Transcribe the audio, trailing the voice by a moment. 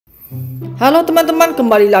Halo teman-teman,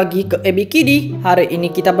 kembali lagi ke Ebikidi. Hari ini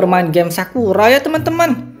kita bermain game Sakura ya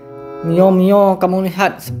teman-teman. Mio, kamu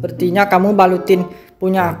lihat, sepertinya kamu balutin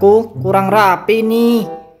punya aku kurang rapi nih.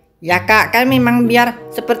 Ya kak, kan memang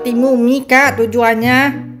biar seperti mumi kak tujuannya.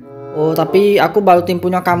 Oh, tapi aku balutin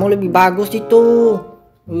punya kamu lebih bagus itu.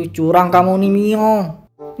 Curang kamu nih Mio.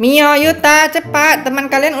 Mio, Yuta, cepat, teman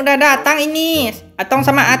kalian udah datang ini. Atong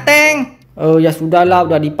sama Ateng. Oh ya sudahlah,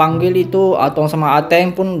 udah dipanggil itu. Atong sama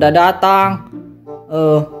Ateng pun udah datang.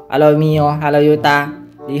 Halo Mio, halo Yuta.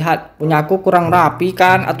 Lihat, punyaku kurang rapi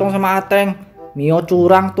kan Atong sama Ateng. Mio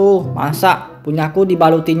curang tuh, masa punyaku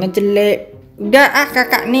dibalutinnya jelek. Udah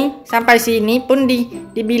kakak nih, sampai sini pun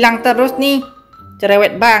dibilang terus nih.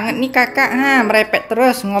 Cerewet banget nih kakak, merepet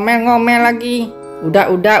terus, ngomel-ngomel lagi.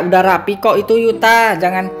 Udah rapi kok itu Yuta.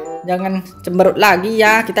 Jangan cemberut lagi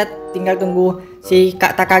ya. Kita tinggal tunggu si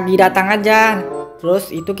Kak Takagi datang aja.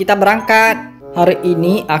 Terus itu kita berangkat. Hari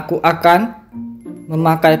ini aku akan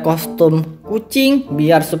memakai kostum kucing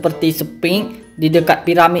biar seperti Seping di dekat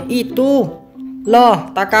piramid itu.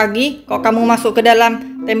 Loh, Takagi, kok kamu masuk ke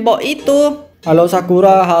dalam tembok itu? Halo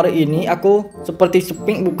Sakura, hari ini aku seperti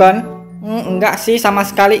Seping bukan? Enggak sih, sama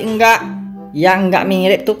sekali enggak. Ya enggak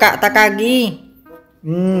mirip tuh Kak Takagi.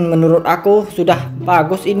 Menurut aku sudah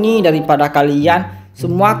bagus ini daripada kalian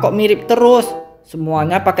semua kok mirip terus.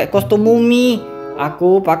 Semuanya pakai kostum mumi.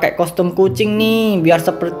 Aku pakai kostum kucing nih biar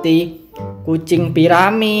seperti kucing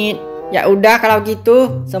piramid. Ya udah kalau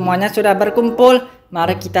gitu semuanya sudah berkumpul.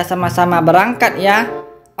 Mari kita sama-sama berangkat ya.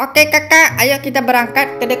 Oke kakak, ayo kita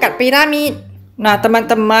berangkat ke dekat piramid. Nah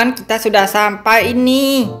teman-teman, kita sudah sampai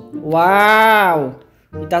ini. Wow,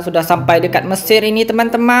 kita sudah sampai dekat Mesir ini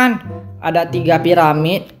teman-teman. Ada 3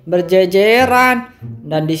 piramid berjejeran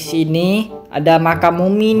dan di sini ada makam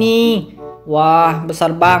mumi nih. Wah,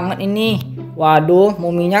 besar banget ini. Waduh,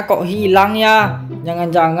 muminya kok hilang ya?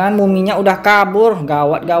 Jangan-jangan muminya udah kabur.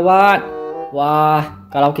 Gawat. Wah,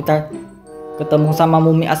 kalau kita ketemu sama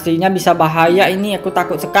mumi aslinya bisa bahaya ini. Aku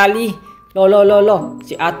takut sekali. Loh.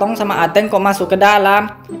 Si Atong sama Ateng kok masuk ke dalam?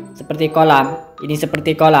 Seperti kolam. Ini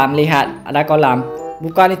seperti kolam. Lihat, ada kolam.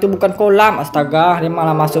 Bukan, itu bukan kolam. Astaga, dia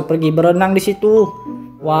malah masuk pergi berenang di situ.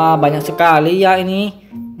 Wah, banyak sekali ya ini.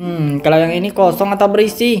 Kalau yang ini kosong atau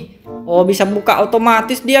berisi? Oh, bisa buka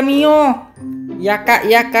otomatis dia Mio. Ya kak.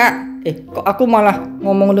 Kok aku malah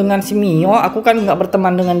ngomong dengan si Mio? Aku kan nggak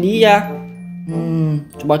berteman dengan dia.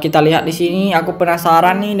 Coba kita lihat di sini. Aku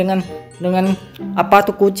penasaran nih dengan apa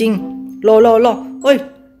tuh kucing? Loh. Oi,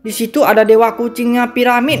 di situ ada dewa kucingnya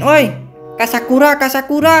piramid. Oi, Kak Sakura.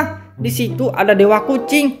 Di situ ada dewa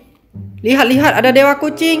kucing. Lihat ada dewa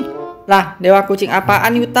kucing. Lah, dewa kucing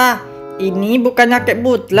apaan Yuta? Ini bukannya kayak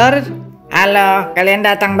butler. Halo, kalian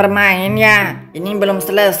datang bermain ya? Ini belum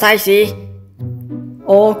selesai sih.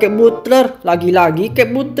 Oh, kayak butler. Lagi-lagi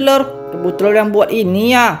kayak butler. Kayak butler yang buat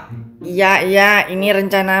ini ya. Iya, ini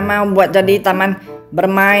rencana mau buat jadi taman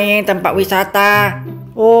bermain, tempat wisata.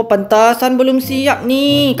 Oh, pantasan belum siap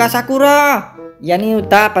nih Kak Sakura. Ya nih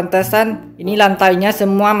Yuta, pantesan ini lantainya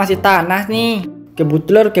semua masih tanah nih.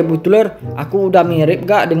 Kayak butler, aku udah mirip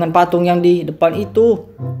gak dengan patung yang di depan itu?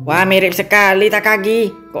 Wah, mirip sekali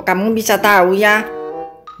Takagi. Kok kamu bisa tahu ya?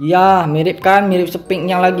 Ya, mirip kan, mirip Seping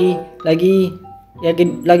yang lagi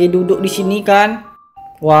duduk di sini kan.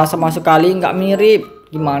 Wah, sama sekali nggak mirip.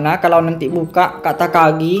 Gimana kalau nanti buka Kak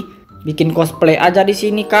Takagi bikin cosplay aja di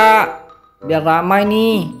sini Kak, biar ramai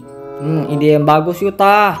nih. Ide yang bagus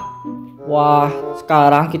Yuta. Wah,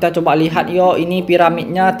 sekarang kita coba lihat yo, ini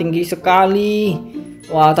piramidnya tinggi sekali.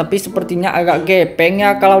 Wah, tapi sepertinya agak gepeng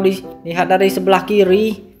ya kalau dilihat dari sebelah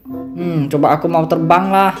kiri. Coba aku mau terbang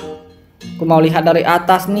lah. Aku mau lihat dari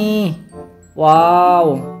atas nih.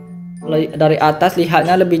 Wow, dari atas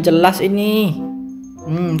lihatnya lebih jelas ini.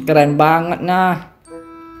 Keren banget nah.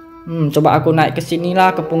 Coba aku naik ke sini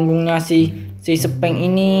lah, ke punggungnya si Sepeng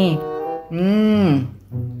ini.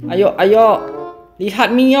 Ayo.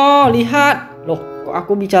 Lihat Mio, lihat. Loh, kok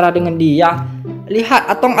aku bicara dengan dia?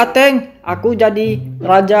 Lihat Ateng, aku jadi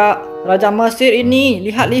raja Mesir ini.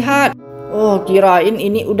 Lihat. Oh, kirain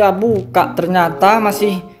ini udah buka, ternyata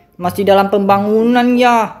masih dalam pembangunan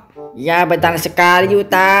ya. Ya, betul sekali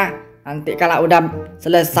Yuta. Nanti kalau udah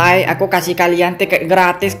selesai aku kasih kalian tiket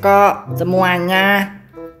gratis kok semuanya.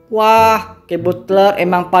 Wah, kayak butler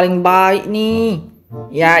emang paling baik nih.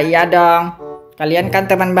 Ya, iya dong. Kalian kan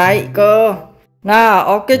teman baik kok.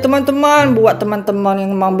 Nah, oke teman-teman, buat teman-teman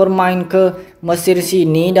yang mau bermain ke Mesir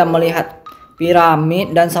sini dan melihat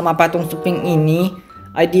piramid dan sama patung Seping ini,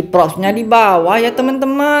 ID propsnya di bawah ya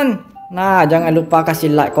teman-teman. Nah, jangan lupa kasih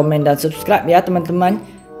like, komen, dan subscribe ya teman-teman.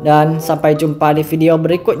 Dan sampai jumpa di video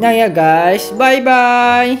berikutnya ya guys.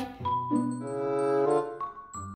 Bye-bye.